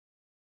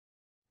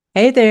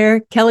Hey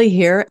there, Kelly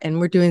here, and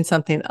we're doing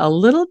something a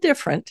little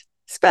different,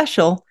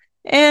 special,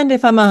 and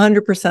if I'm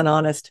 100%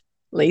 honest,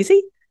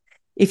 lazy.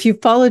 If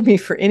you've followed me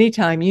for any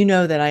time, you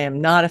know that I am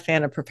not a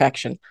fan of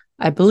perfection.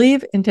 I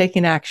believe in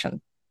taking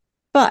action.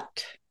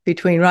 But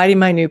between writing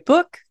my new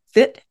book,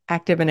 Fit,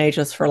 Active, and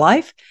Ageless for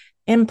Life,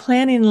 and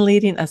planning and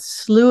leading a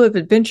slew of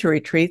adventure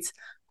retreats,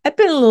 I've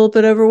been a little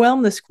bit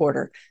overwhelmed this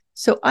quarter.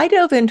 So I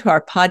dove into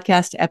our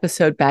podcast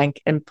episode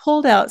bank and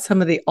pulled out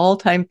some of the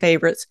all-time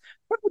favorites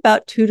from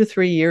about 2 to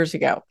 3 years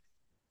ago.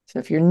 So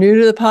if you're new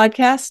to the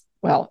podcast,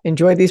 well,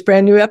 enjoy these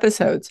brand new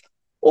episodes.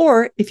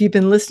 Or if you've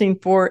been listening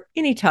for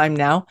any time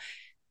now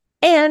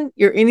and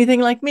you're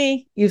anything like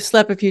me, you've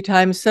slept a few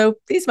times, so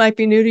these might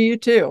be new to you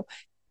too.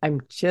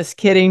 I'm just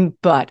kidding,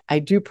 but I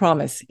do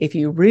promise if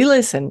you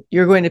re-listen,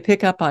 you're going to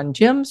pick up on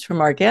gems from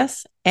our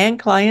guests and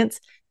clients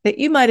that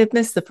you might have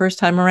missed the first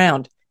time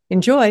around.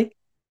 Enjoy.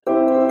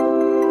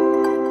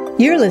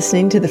 You're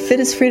listening to the Fit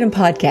is Freedom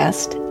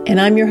podcast,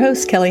 and I'm your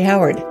host, Kelly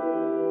Howard.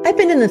 I've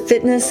been in the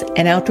fitness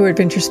and outdoor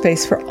adventure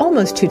space for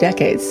almost 2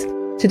 decades.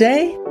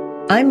 Today,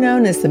 I'm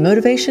known as the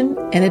Motivation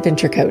and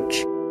Adventure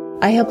Coach.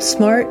 I help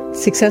smart,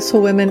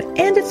 successful women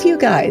and a few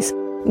guys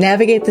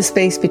navigate the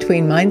space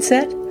between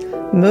mindset,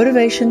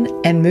 motivation,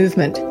 and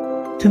movement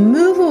to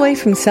move away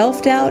from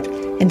self-doubt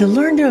and to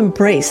learn to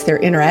embrace their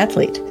inner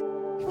athlete.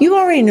 You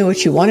already know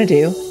what you want to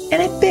do,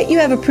 and I bet you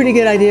have a pretty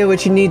good idea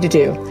what you need to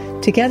do.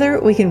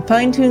 Together, we can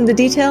fine-tune the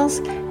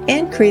details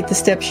and create the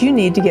steps you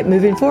need to get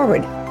moving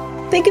forward.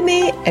 Think of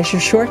me as your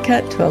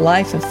shortcut to a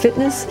life of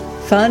fitness,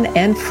 fun,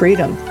 and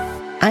freedom.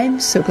 I'm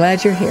so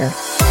glad you're here.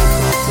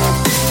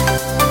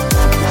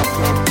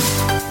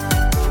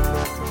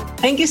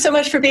 Thank you so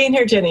much for being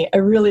here, Jenny. I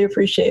really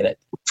appreciate it.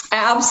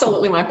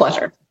 Absolutely my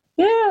pleasure.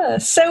 Yeah.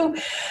 So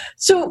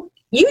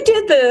you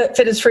did the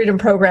Fit is Freedom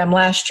program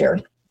last year.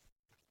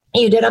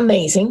 You did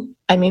amazing.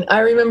 I mean, I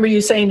remember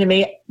you saying to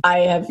me, I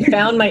have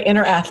found my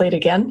inner athlete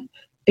again,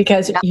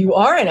 because you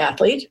are an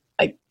athlete.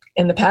 Like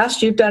in the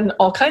past, you've done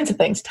all kinds of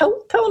things.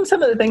 Tell them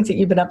some of the things that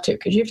you've been up to,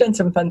 because you've done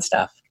some fun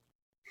stuff.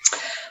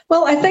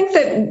 Well, I think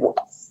that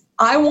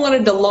I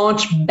wanted to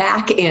launch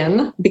back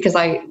in because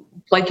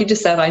like you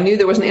just said, I knew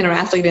there was an inner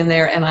athlete in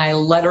there and I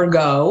let her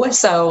go.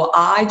 So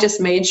I just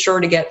made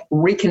sure to get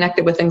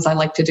reconnected with things I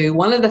like to do.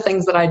 One of the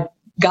things that I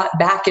got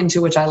back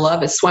into, which I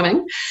love, is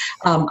swimming.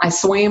 I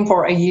swam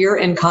for a year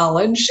in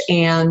college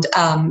and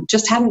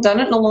just hadn't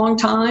done it in a long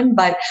time,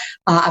 but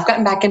I've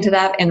gotten back into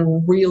that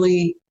and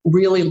really,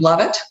 really love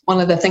it. One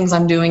of the things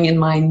I'm doing in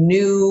my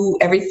new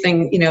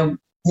everything,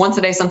 once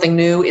a day something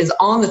new, is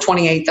on the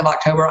 28th of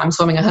October. I'm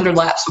swimming 100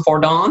 laps before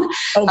dawn.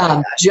 Oh my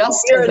gosh.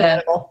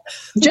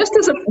 just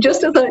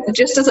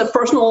as a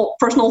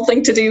personal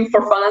thing to do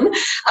for fun.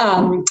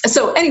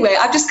 So anyway,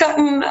 I've just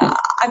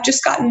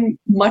gotten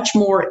much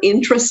more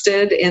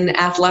interested in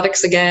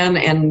athletics again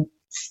and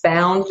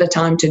found the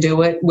time to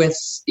do it with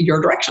your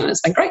direction.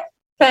 It's been great.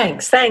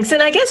 Thanks.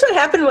 And I guess what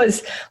happened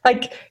was,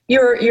 like,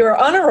 you're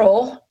on a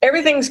roll,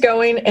 everything's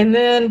going, and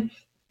then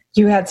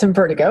you had some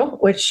vertigo,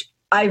 which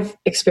I've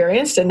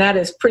experienced, and that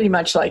is pretty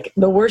much like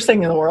the worst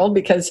thing in the world,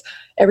 because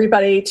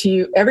everybody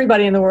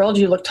in the world,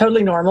 you look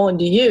totally normal, and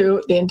to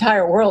you, the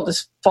entire world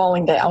is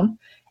falling down.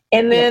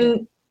 And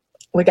then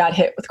we got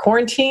hit with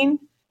quarantine,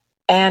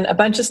 and a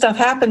bunch of stuff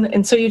happened,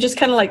 and so you just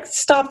kind of like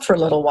stopped for a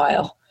little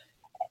while.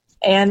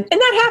 And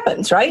that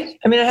happens, right?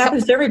 I mean, it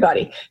happens to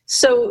everybody.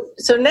 So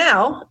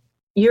now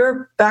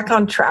you're back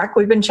on track.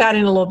 We've been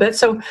chatting a little bit.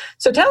 So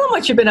tell them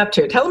what you've been up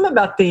to. Tell them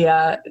about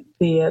the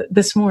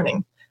this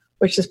morning,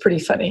 which is pretty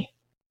funny.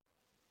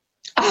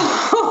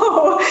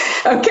 Oh,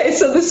 okay.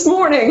 So this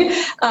morning,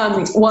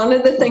 one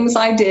of the things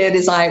I did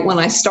is when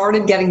I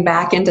started getting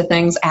back into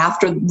things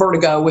after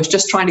vertigo, was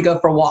just trying to go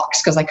for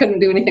walks, because I couldn't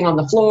do anything on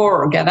the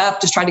floor or get up,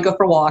 just trying to go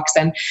for walks.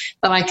 And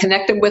then I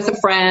connected with a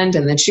friend,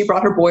 and then she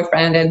brought her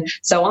boyfriend. And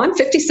so I'm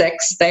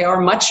 56. They are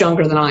much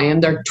younger than I am.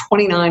 They're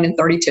 29 and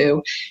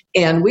 32.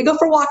 And we go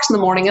for walks in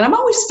the morning, and I'm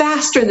always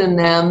faster than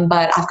them,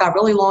 but I've got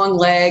really long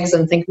legs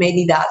and think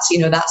maybe that's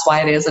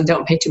why it is, and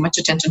don't pay too much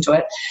attention to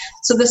it.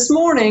 So this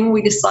morning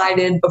we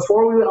decided,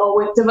 before we all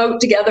went to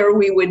vote together,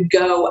 we would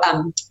go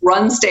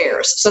run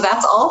stairs. So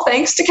that's all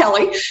thanks to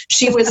Kelly.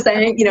 She was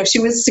saying, she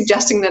was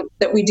suggesting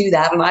that we do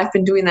that, and I've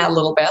been doing that a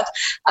little bit.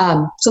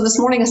 So this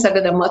morning I said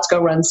to them, let's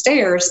go run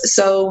stairs.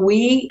 So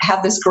we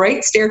have this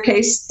great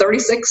staircase,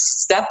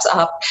 36 steps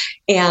up,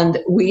 and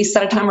we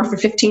set a timer for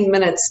 15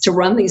 minutes to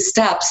run these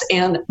steps.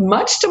 And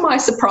much to my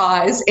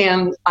surprise,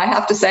 and I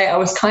have to say I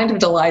was kind of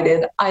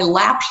delighted, I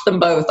lapped them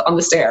both on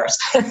the stairs.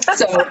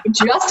 So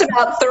just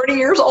about 30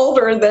 years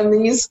older than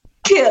these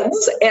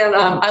kids, and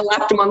I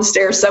lapped them on the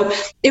stairs. So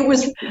it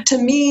was, to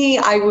me,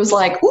 I was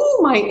like, ooh,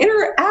 my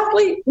inner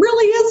athlete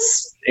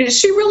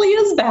she really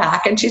is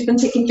back, and she's been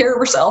taking care of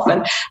herself.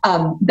 And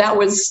that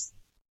was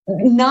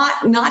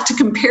not to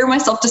compare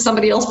myself to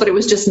somebody else, but it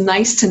was just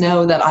nice to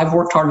know that I've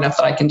worked hard enough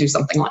that I can do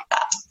something like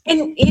that.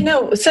 And,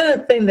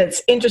 something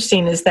that's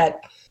interesting is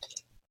that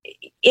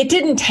it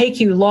didn't take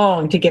you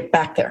long to get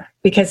back there,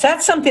 because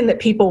that's something that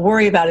people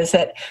worry about, is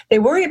that they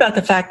worry about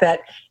the fact that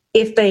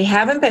if they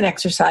haven't been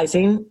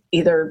exercising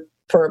either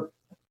for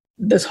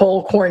this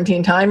whole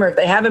quarantine time, or if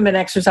they haven't been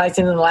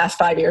exercising in the last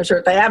 5 years, or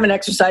if they haven't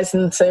exercised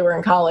since they were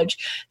in college,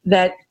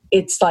 that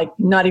it's like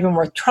not even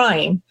worth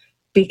trying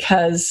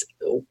because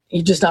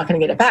you're just not going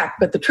to get it back.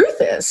 But the truth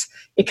is,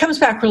 it comes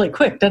back really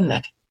quick, doesn't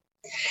it?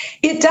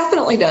 It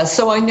definitely does.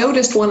 So I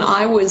noticed when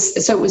it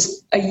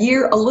was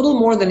a little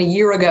more than a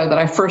year ago that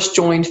I first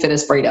joined Fit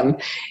is Freedom,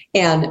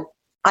 and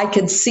I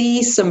could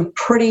see some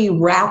pretty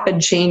rapid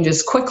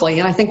changes quickly.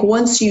 And I think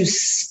once you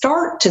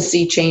start to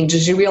see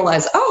changes, you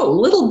realize, oh,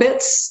 little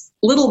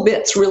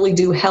bits really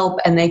do help,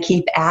 and they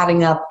keep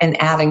adding up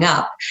and adding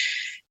up.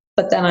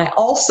 But then I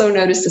also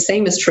noticed the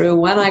same is true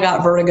when I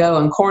got vertigo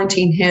and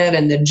quarantine hit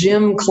and the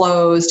gym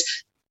closed.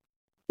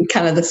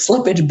 Kind of the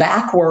slippage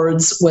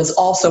backwards was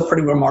also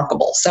pretty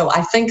remarkable. So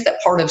I think that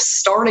part of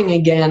starting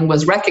again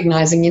was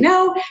recognizing,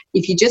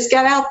 if you just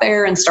get out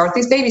there and start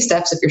these baby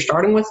steps, if you're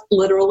starting with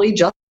literally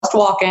just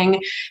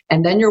walking,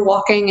 and then you're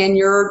walking and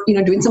you're,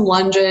 doing some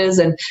lunges,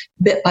 and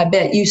bit by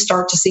bit, you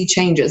start to see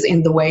changes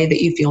in the way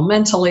that you feel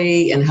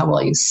mentally and how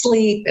well you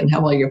sleep and how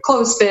well your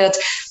clothes fit.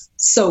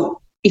 So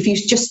if you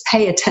just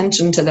pay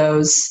attention to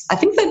those, I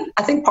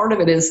think part of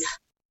it is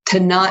to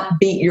not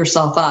beat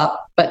yourself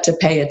up, but to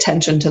pay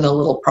attention to the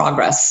little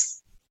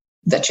progress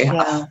that you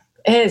have. Yeah,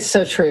 it is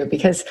so true,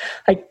 because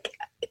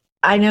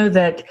I know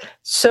that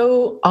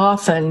so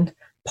often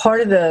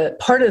part of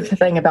the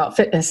thing about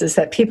fitness is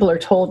that people are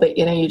told that,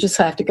 you just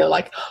have to go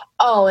like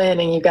all in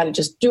and you got to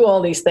just do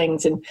all these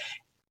things.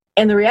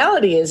 And the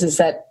reality is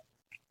that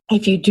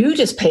if you do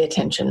just pay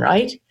attention,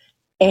 right,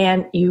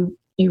 and you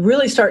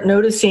really start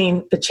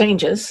noticing the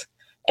changes,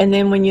 and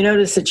then when you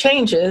notice the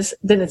changes,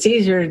 then it's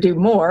easier to do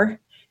more.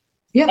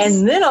 Yes.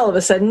 And then all of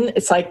a sudden,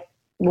 it's like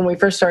when we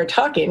first started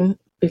talking,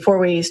 before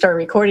we started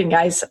recording,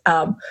 guys,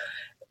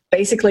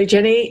 basically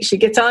Jenny, she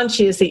gets on,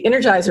 she is the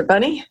Energizer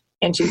Bunny,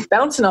 and she's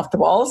bouncing off the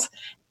walls.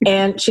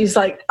 And she's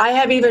like, I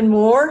have even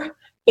more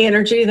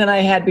energy than I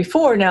had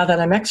before now that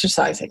I'm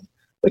exercising,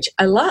 which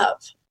I love.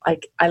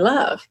 I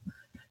love.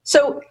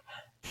 So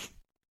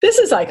this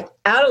is like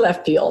out of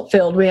left field.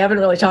 We haven't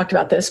really talked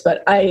about this,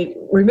 but I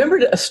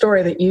remembered a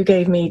story that you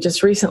gave me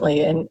just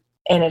recently. And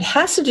it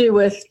has to do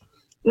with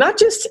not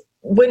just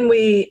when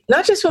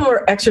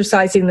we're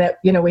exercising that,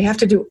 we have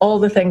to do all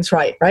the things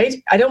right?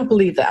 I don't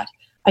believe that.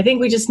 I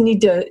think we just need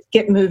to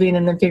get moving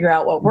and then figure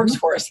out what works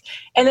for us.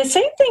 And the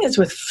same thing is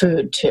with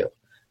food too.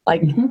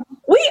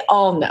 We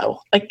all know,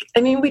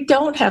 we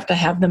don't have to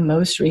have the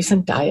most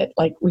recent diet.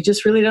 We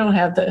just really don't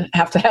have to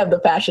have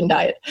the fashion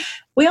diet.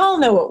 We all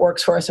know what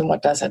works for us and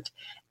what doesn't.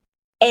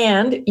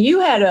 And you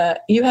had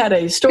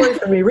a story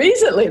for me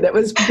recently that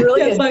was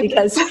brilliant.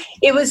 Yes,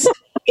 because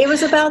it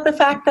was about the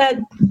fact that,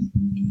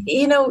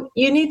 you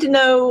need to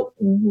know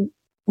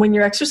when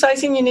you're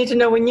exercising, you need to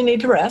know when you need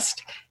to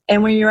rest.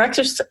 And when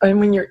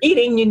you're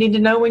eating, you need to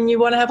know when you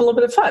want to have a little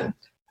bit of fun.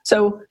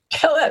 So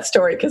tell that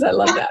story, because I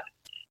love that.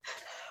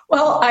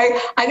 Well,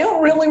 I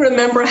don't really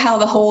remember how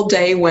the whole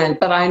day went,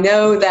 but I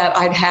know that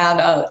I'd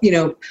had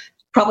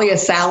probably a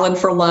salad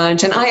for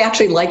lunch, and I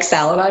actually like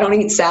salad. I don't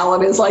eat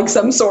salad as like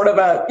some sort of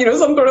a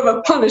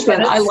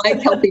punishment. I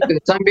like healthy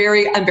foods. I'm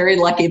very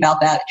lucky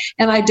about that,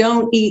 and I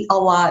don't eat a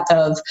lot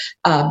of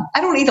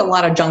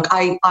junk.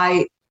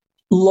 I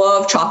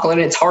love chocolate.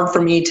 It's hard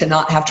for me to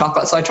not have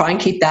chocolate, so I try and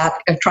keep that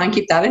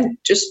in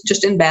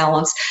just in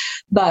balance.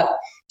 But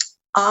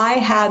I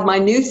had my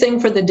new thing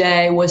for the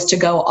day was to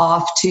go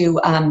off to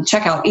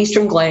check out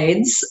Eastern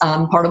Glades,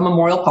 part of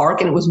Memorial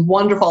Park, and it was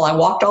wonderful. I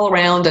walked all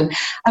around, and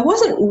I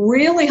wasn't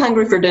really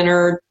hungry for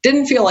dinner,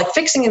 didn't feel like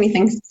fixing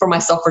anything for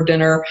myself for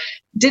dinner,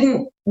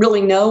 didn't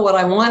really know what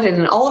I wanted,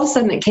 and all of a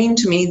sudden it came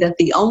to me that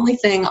the only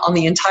thing on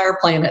the entire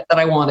planet that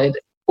I wanted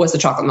was a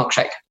chocolate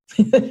milkshake.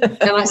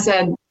 And I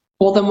said,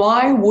 well, then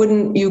why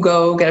wouldn't you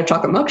go get a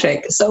chocolate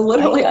milkshake? So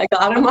literally I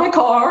got in my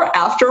car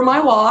after my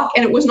walk,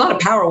 and it was not a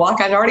power walk.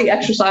 I'd already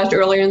exercised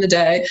earlier in the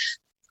day.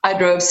 I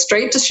drove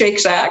straight to Shake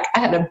Shack. I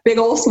had a big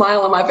old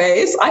smile on my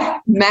face. I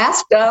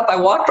masked up. I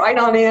walked right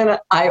on in.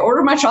 I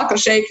ordered my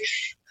chocolate shake.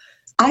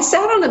 I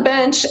sat on the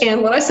bench,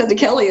 and what I said to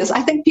Kelly is,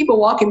 I think people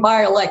walking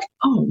by are like,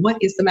 oh, what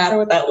is the matter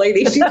with that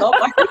lady? She's all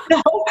by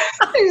herself,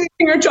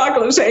 eating her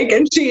chocolate shake,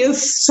 and she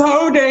is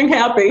so dang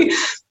happy.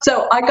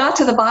 So I got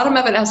to the bottom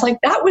of it, and I was like,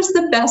 that was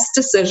the best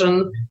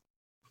decision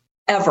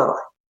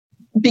ever.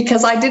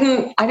 Because I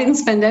didn't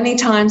spend any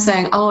time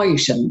saying, oh, you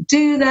shouldn't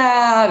do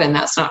that, and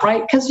that's not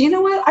right. Because you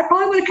know what? I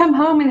probably would have come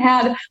home and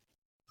had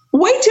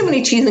way too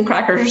many cheese and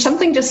crackers or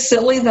something just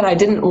silly that I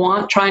didn't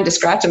want, trying to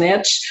scratch an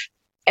itch.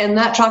 And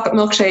that chocolate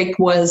milkshake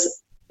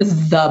was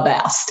the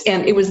best.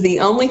 And it was the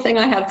only thing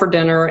I had for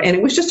dinner. And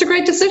it was just a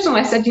great decision.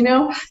 I said,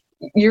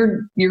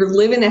 you're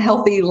living a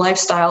healthy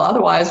lifestyle.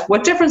 Otherwise,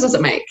 what difference does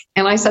it make?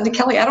 And I said to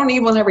Kelly, I don't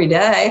eat one every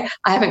day.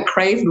 I haven't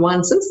craved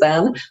one since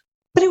then,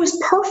 but it was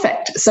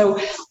perfect.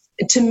 So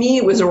to me,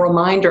 it was a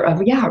reminder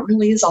of, it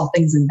really is all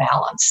things in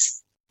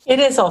balance. It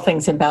is all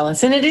things in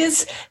balance. And it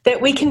is that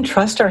we can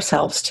trust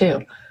ourselves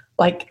too.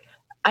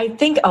 I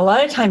think a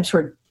lot of times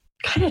we're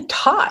kind of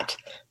taught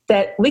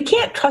that we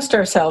can't trust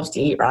ourselves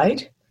to eat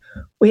right.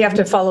 we have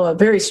to follow a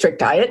very strict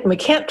diet, and we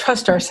can't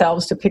trust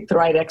ourselves to pick the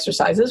right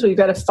exercises. We've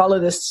got to follow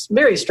this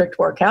very strict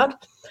workout.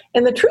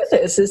 And the truth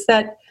is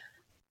that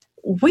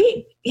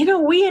we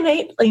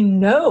innately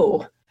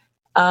know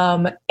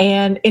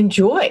and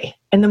enjoy.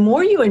 And the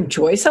more you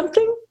enjoy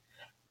something,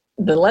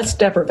 the less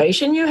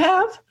deprivation you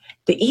have,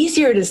 the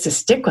easier it is to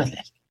stick with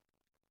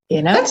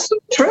it. That's so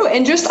true.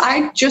 And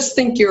I just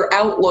think your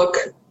outlook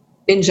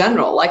in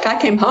general, like I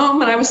came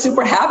home and I was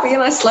super happy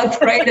and I slept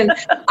great and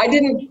I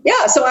didn't,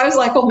 so I was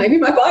like, well, maybe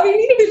my body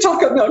needed a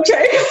chocolate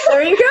milkshake.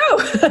 There you go.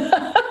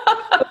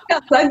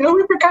 I had no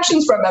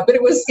repercussions from it, but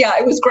it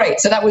was great.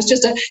 So that was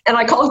just and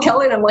I called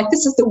Kelly and I'm like,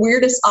 this is the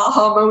weirdest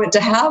aha moment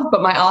to have.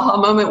 But my aha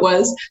moment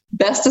was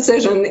best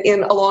decision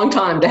in a long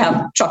time to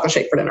have chocolate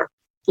shake for dinner.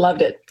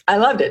 Loved it. I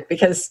loved it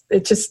because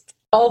it just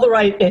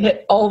it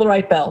hit all the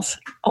right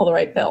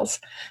bells.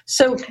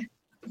 So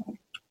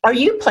are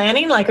you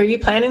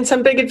planning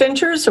some big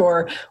adventures,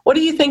 or what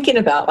are you thinking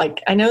about?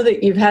 Like, I know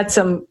that you've had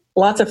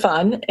lots of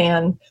fun.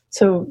 And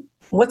so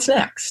what's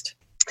next?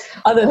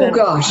 Other than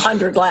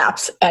 100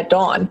 laps at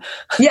dawn.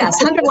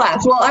 Yes, 100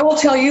 laps. Well, I will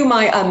tell you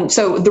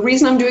so the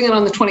reason I'm doing it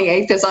on the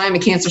 28th is I am a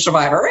cancer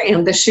survivor,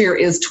 and this year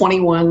is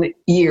 21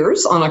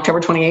 years on October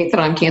 28th that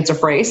I'm cancer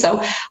free.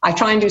 So I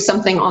try and do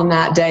something on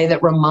that day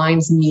that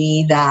reminds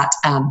me that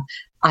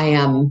I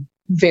am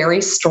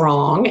very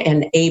strong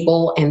and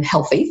able and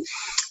healthy.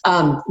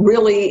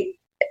 Really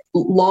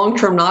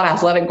long-term, not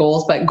athletic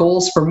goals, but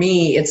goals for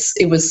me.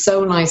 It was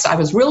so nice. I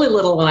was really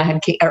little when I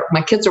had,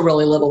 my kids are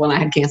really little when I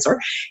had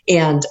cancer.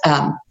 And,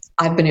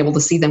 I've been able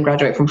to see them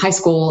graduate from high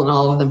school and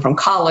all of them from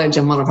college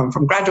and one of them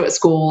from graduate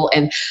school.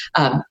 And,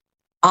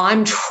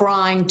 I'm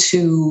trying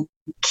to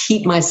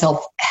keep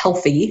myself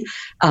healthy.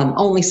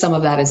 Only some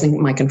of that is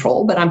in my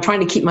control, but I'm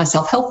trying to keep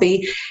myself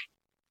healthy.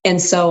 And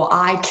so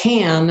I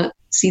can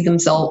see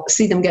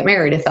them get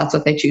married if that's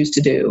what they choose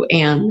to do,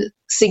 and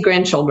see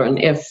grandchildren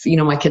if,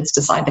 my kids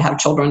decide to have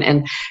children.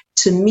 And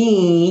to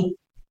me,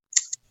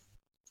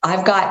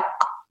 I've got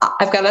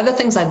other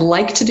things I'd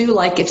like to do.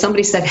 Like if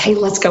somebody said, hey,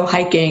 let's go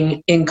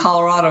hiking in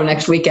Colorado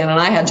next weekend, and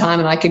I had time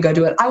and I could go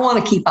do it, I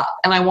want to keep up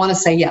and I want to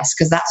say yes,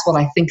 because that's what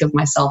I think of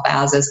myself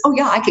as is, oh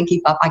yeah, I can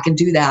keep up. I can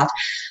do that.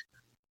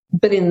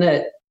 But in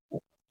the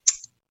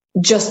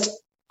just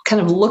kind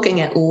of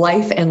looking at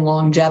life and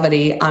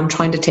longevity, I'm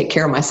trying to take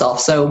care of myself.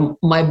 So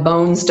my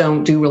bones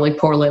don't do really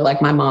poorly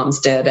like my mom's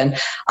did. And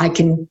I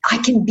can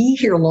be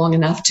here long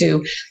enough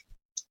to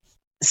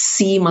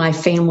see my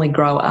family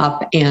grow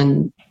up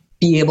and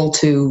be able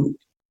to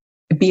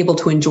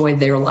enjoy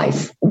their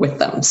life with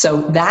them.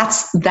 So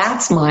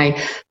that's my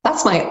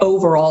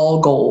overall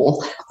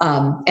goal.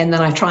 And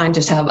then I try and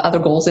just have other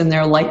goals in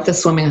there, like the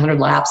swimming 100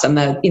 laps and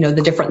the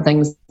different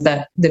things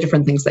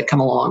that come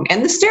along.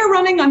 And the stair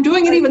running, I'm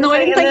doing it even though I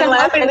didn't think I'm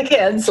lapping the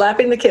kids.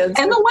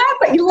 And the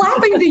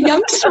lapping the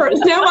youngsters.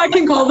 Now I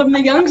can call them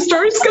the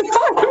youngsters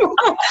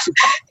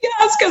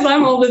because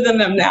I'm older than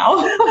them now.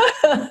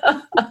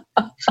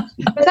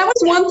 But that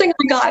was one thing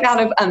I got out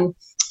of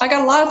I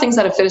got a lot of things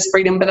out of Fit is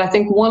Freedom, but I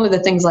think one of the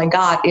things I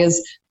got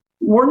is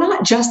we're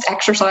not just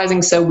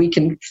exercising so we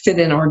can fit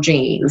in our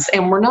jeans,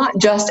 and we're not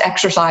just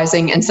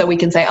exercising and so we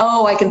can say,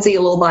 oh, I can see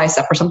a little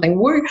bicep or something.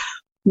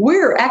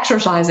 We're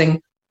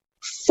exercising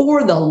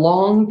for the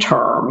long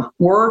term.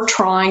 We're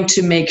trying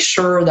to make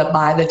sure that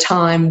by the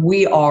time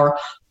we are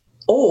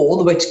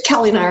old, which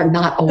Kelly and I are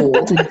not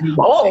old.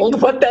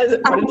 Old? What is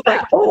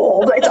that?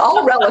 Old. It's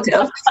all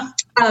relative.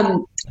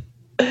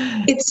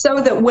 It's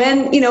so that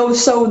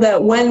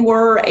when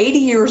we're 80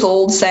 years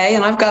old, say,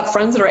 and I've got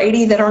friends that are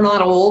 80 that are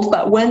not old,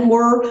 but when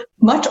we're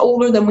much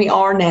older than we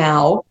are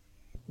now,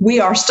 we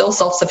are still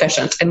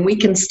self-sufficient and we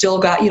can still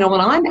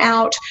when I'm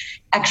out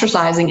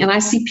exercising and I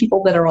see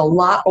people that are a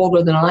lot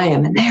older than I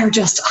am and they're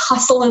just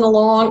hustling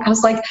along, I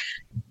was like,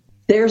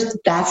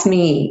 that's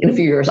me in a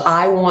few years.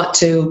 I want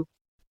to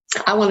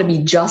be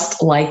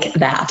just like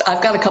that.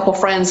 I've got a couple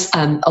friends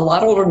a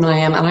lot older than I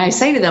am, and I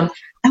say to them,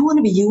 I want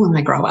to be you when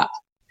I grow up.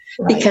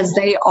 Right. Because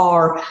they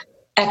are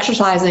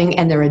exercising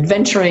and they're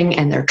adventuring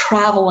and they're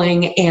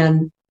traveling.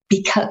 And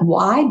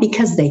why?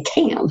 Because they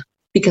can,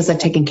 because they've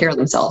taken care of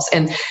themselves.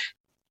 And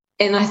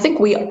I think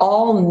we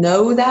all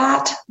know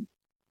that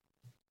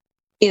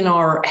in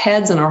our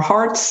heads and our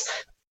hearts,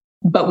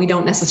 but we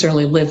don't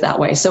necessarily live that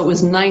way. So it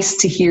was nice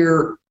to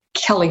hear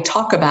Kelly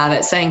talk about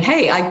it, saying,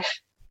 hey,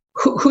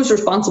 who's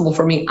responsible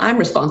for me? I'm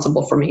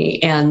responsible for me.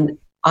 And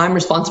I'm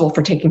responsible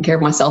for taking care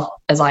of myself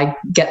as I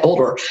get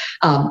older.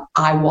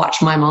 I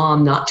watched my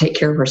mom not take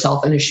care of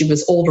herself. And as she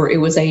was older, it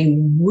was a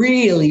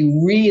really,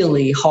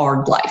 really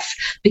hard life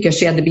because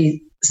she had to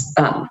be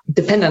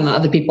dependent on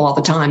other people all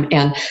the time.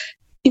 And,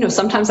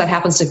 sometimes that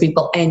happens to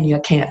people and you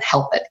can't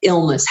help it.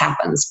 Illness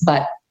happens,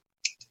 but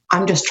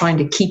I'm just trying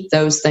to keep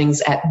those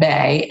things at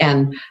bay.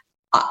 And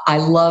I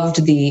loved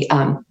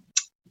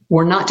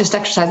we're not just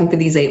exercising for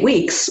these 8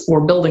 weeks,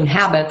 we're building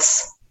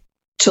habits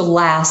to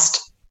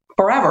last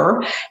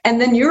forever.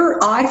 And then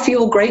I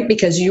feel great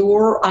because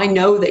I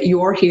know that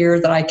you're here,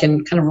 that I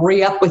can kind of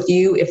re-up with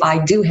you if I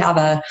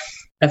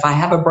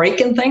have a break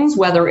in things,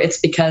 whether it's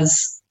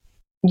because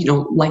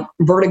like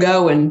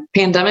vertigo and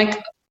pandemic.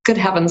 Good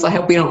heavens, I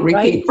hope we don't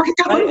repeat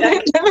vertigo and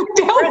pandemic.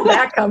 Where did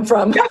that come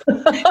from? Down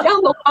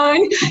the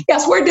line.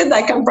 Yes, where did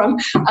that come from?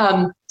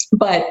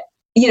 But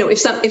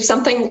if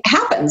something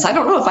happens, I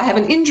don't know, if I have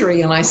an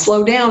injury and I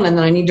slow down and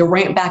then I need to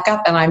ramp back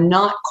up and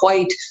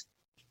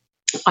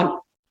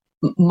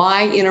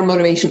my inner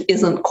motivation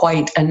isn't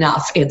quite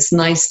enough. It's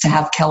nice to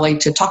have Kelly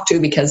to talk to,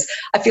 because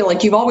I feel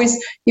like you've always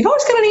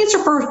got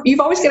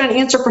an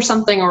answer for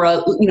something, or a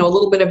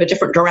little bit of a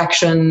different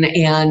direction.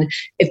 And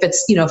if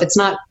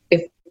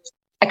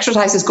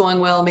exercise is going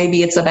well,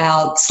 maybe it's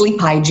about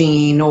sleep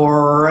hygiene,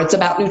 or it's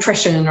about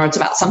nutrition, or it's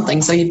about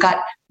something. So you've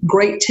got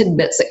great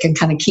tidbits that can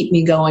kind of keep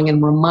me going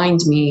and remind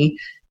me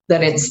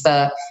that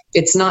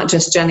it's not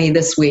just Jenny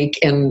this week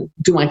and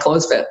do my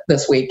clothes fit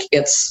this week.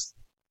 It's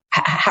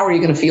how are you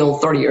going to feel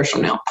 30 years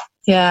from now?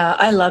 Yeah,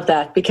 I love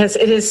that, because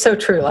it is so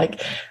true.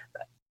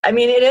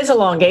 It is a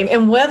long game.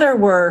 And whether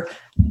we're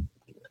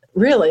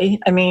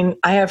really,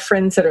 I have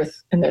friends that are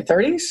in their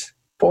 30s,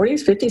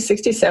 40s, 50s,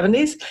 60s,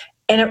 70s,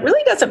 and it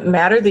really doesn't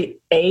matter the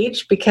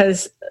age,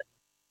 because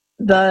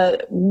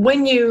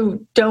when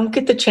you don't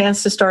get the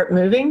chance to start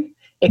moving,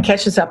 it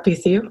catches up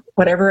with you,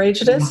 whatever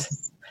age it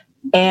is.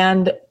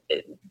 And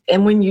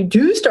when you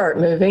do start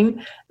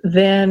moving,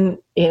 then,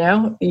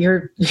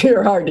 you're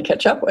hard to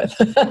catch up with.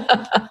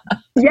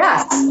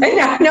 Yes.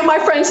 And no, my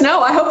friends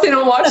know. I hope they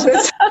don't watch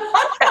this.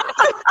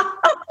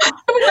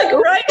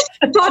 Right?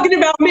 Talking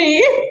about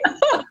me.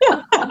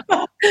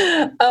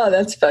 Oh,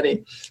 that's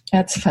funny.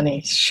 That's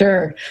funny.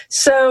 Sure.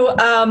 So,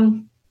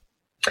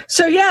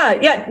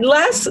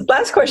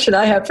 last question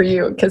I have for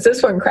you, because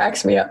this one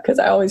cracks me up because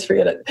I always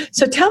forget it.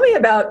 So tell me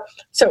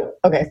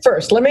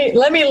first, let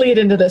me lead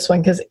into this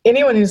one, because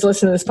anyone who's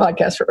listened to this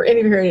podcast for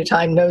any period of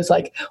time knows,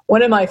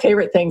 one of my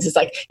favorite things is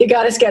you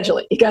got to schedule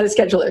it. You got to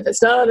schedule it. If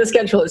it's not on the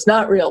schedule, it's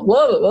not real.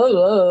 Blah, blah, blah,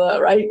 blah, blah,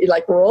 right? You're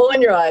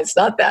rolling your eyes,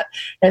 not that.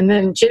 And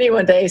then Ginny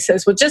one day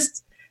says, well,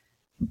 just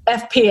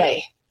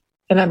FPA.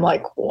 And I'm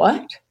like,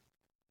 what?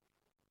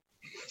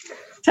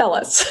 Tell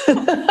us.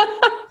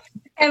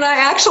 And I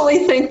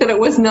actually think that it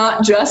was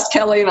not just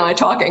Kelly and I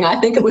talking. I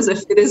think it was a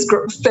fittest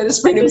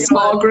freaking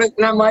small group.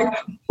 And I'm like,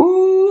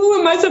 ooh,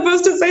 am I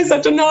supposed to say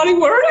such a naughty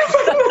word?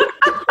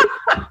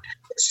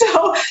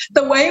 So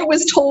the way it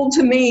was told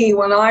to me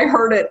when I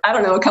heard it, I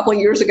don't know, a couple of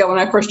years ago when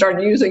I first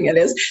started using it,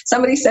 is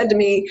somebody said to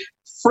me,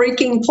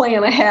 freaking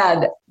plan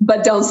ahead,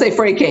 but don't say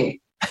freaking.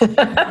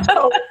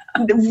 So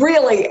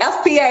really,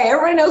 FPA,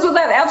 everybody knows what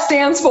that F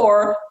stands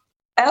for.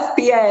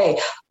 FPA.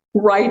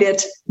 Write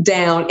it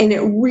down. And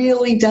it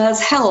really does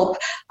help.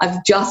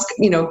 I've just,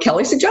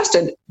 Kelly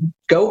suggested,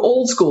 go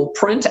old school,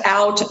 print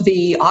out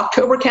the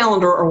October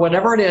calendar or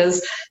whatever it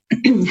is,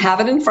 have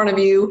it in front of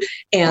you.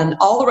 And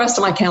all the rest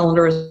of my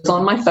calendar is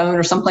on my phone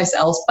or someplace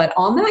else. But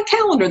on that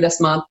calendar this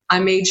month, I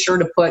made sure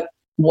to put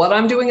what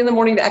I'm doing in the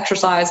morning to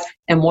exercise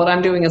and what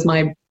I'm doing as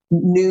my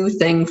new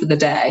thing for the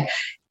day.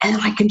 And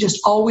I can just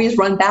always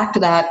run back to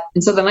that.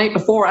 And so the night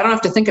before, I don't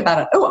have to think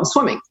about it. Oh, I'm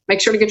swimming.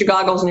 Make sure to get your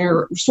goggles and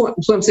your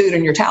swimsuit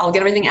and your towel. Get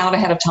everything out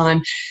ahead of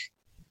time.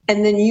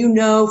 And then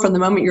from the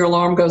moment your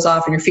alarm goes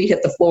off and your feet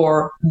hit the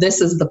floor,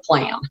 this is the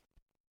plan.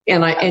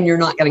 And you're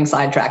not getting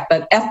sidetracked.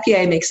 But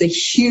FPA makes a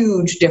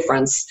huge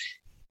difference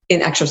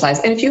in exercise.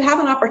 And if you have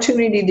an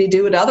opportunity to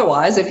do it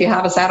otherwise, if you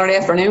have a Saturday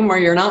afternoon where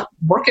you're not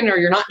working or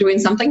you're not doing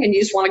something and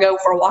you just want to go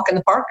for a walk in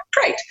the park,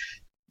 great.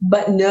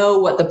 But know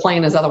what the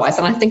plan is otherwise.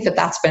 And I think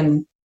that's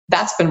been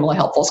really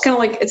helpful.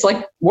 It's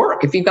like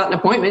work. If you've got an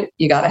appointment,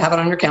 you got to have it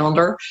on your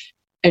calendar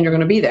and you're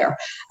going to be there.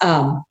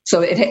 So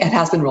it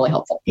has been really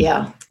helpful.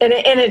 Yeah. And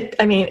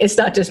it's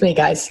not just me,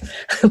 guys,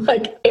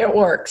 it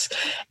works.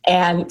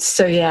 And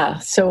so, yeah.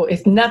 So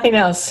if nothing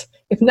else,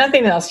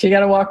 you got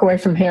to walk away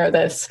from here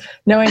this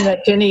knowing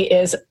that Ginny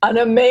is an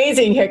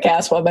amazing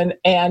kick-ass woman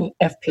and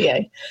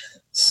FPA.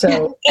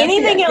 So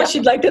anything else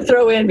you'd like to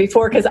throw in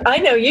before, because I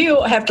know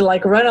you have to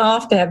run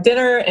off to have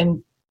dinner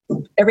and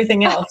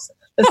everything else.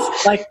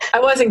 I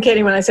wasn't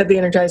kidding when I said the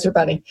Energizer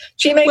Bunny.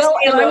 She makes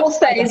and I will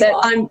say that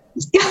I'm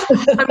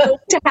going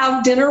to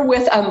have dinner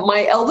with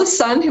my eldest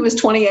son, who is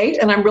 28,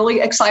 and I'm really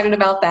excited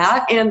about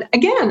that. And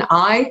again,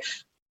 I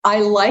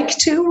like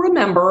to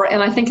remember,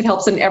 and I think it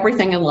helps in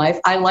everything in life.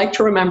 I like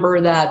to remember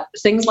that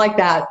things like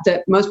that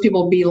most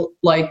people be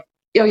like,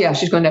 oh yeah,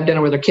 she's going to have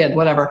dinner with her kid,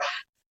 whatever.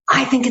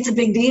 I think it's a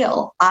big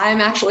deal.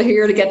 I'm actually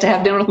here to get to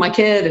have dinner with my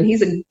kid, and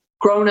he's a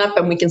grown up,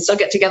 and we can still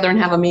get together and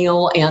have a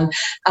meal. And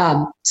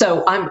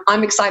so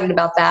I'm excited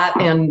about that.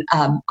 And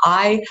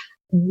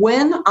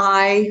when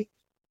I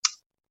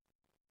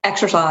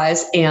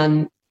exercise,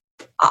 and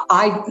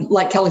I,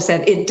 like Kelly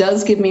said, it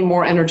does give me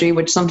more energy,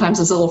 which sometimes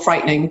is a little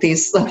frightening.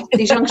 These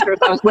youngsters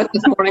I was with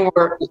this morning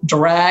were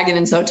dragging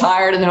and so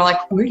tired, and they're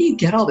like, where do you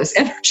get all this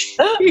energy?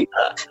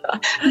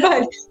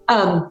 But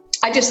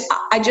I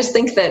just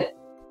think that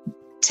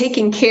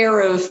taking care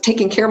of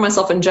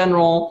myself in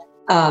general,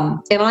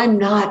 and I'm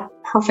not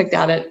perfect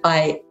at it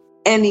by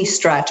any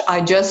stretch.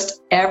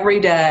 Every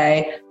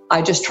day,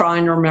 I just try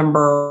and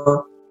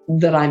remember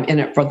that I'm in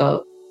it for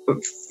the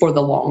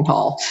long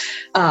haul.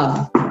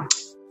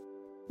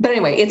 But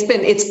anyway,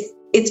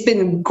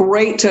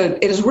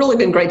 it has really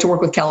been great to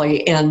work with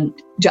Kelly, and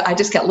I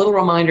just get little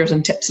reminders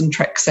and tips and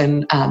tricks,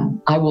 and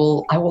I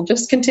will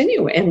just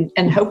continue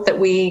and hope that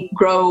we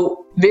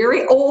grow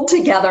very old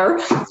together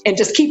and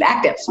just keep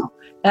active.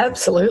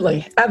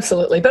 Absolutely.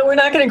 But we're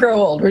not going to grow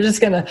old. We're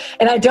just going to,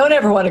 and I don't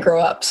ever want to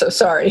grow up. So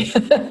sorry.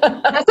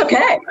 That's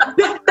okay.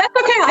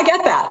 I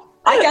get that.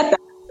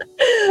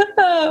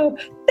 Oh,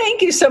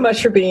 thank you so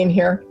much for being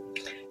here.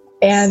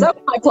 And so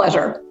my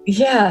pleasure.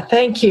 Yeah,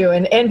 thank you.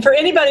 And for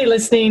anybody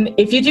listening,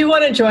 if you do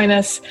want to join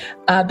us,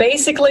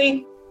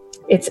 basically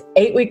it's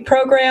 8-week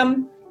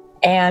program,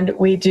 and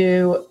we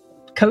do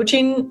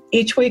coaching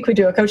each week. We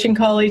do a coaching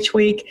call each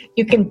week.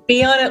 You can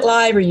be on it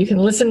live, or you can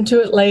listen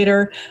to it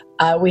later.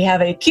 We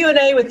have a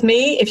Q&A with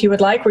me, if you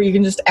would like, where you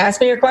can just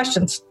ask me your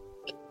questions.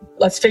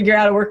 Let's figure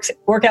out a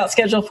workout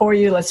schedule for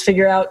you. Let's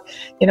figure out,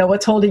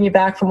 what's holding you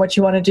back from what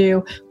you want to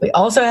do. We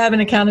also have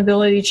an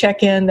accountability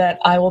check-in that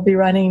I will be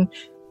running.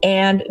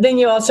 And then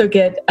you also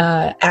get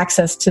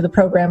access to the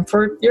program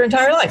for your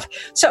entire life.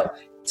 So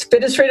it's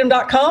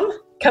fitnessfreedom.com.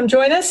 Come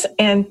join us.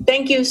 And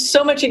thank you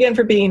so much again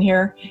for being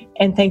here.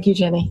 And thank you,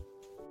 Jenny.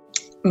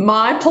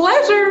 My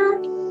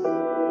pleasure.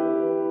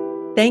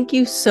 Thank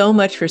you so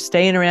much for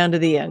staying around to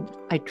the end.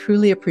 I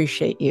truly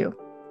appreciate you.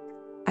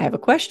 I have a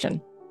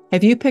question.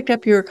 Have you picked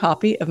up your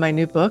copy of my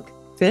new book,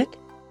 Fit,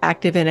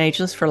 Active and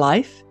Ageless for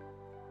Life?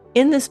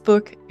 In this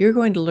book, you're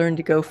going to learn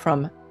to go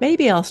from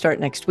maybe I'll start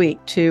next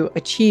week to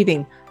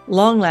achieving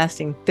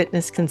long-lasting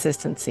fitness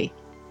consistency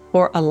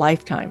for a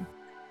lifetime.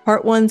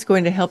 Part 1 is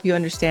going to help you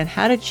understand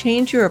how to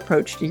change your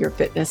approach to your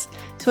fitness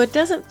so it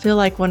doesn't feel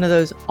like one of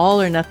those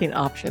all or nothing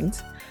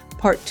options.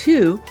 Part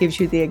 2 gives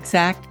you the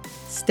exact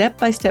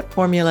step-by-step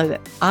formula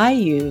that I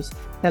use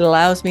that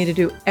allows me to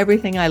do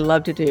everything I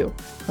love to do,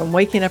 from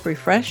waking up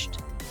refreshed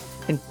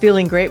and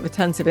feeling great with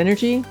tons of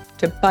energy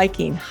to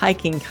biking,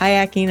 hiking,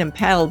 kayaking, and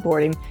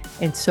paddleboarding,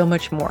 and so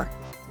much more.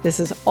 This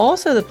is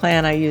also the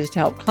plan I use to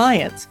help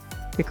clients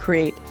to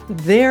create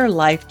their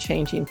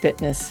life-changing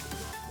fitness.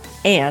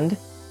 And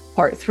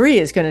part 3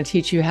 is going to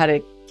teach you how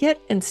to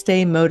get and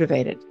stay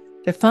motivated,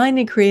 to find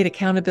and create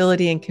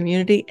accountability and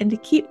community, and to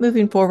keep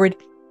moving forward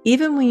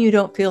even when you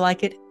don't feel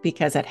like it,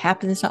 because it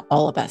happens to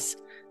all of us.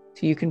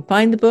 So you can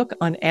find the book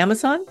on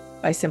Amazon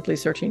by simply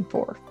searching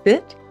for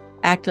Fit,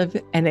 Active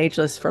and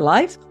Ageless for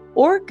Life,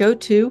 or go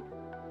to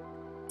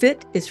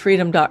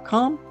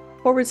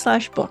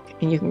fitisfreedom.com/book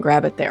and you can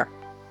grab it there.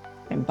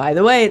 And by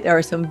the way, there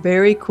are some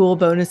very cool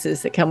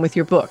bonuses that come with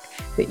your book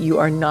that you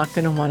are not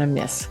going to want to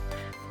miss.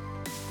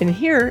 And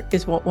here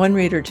is what one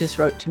reader just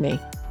wrote to me.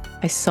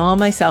 I saw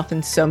myself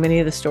in so many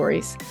of the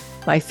stories.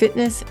 My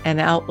fitness and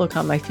outlook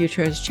on my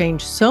future has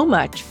changed so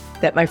much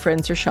that my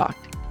friends are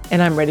shocked, and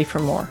I'm ready for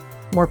more.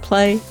 More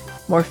play,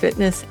 more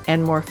fitness,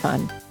 and more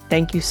fun.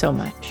 Thank you so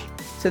much.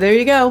 So there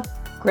you go.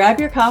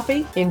 Grab your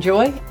coffee,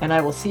 enjoy, and I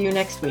will see you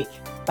next week.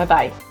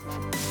 Bye-bye.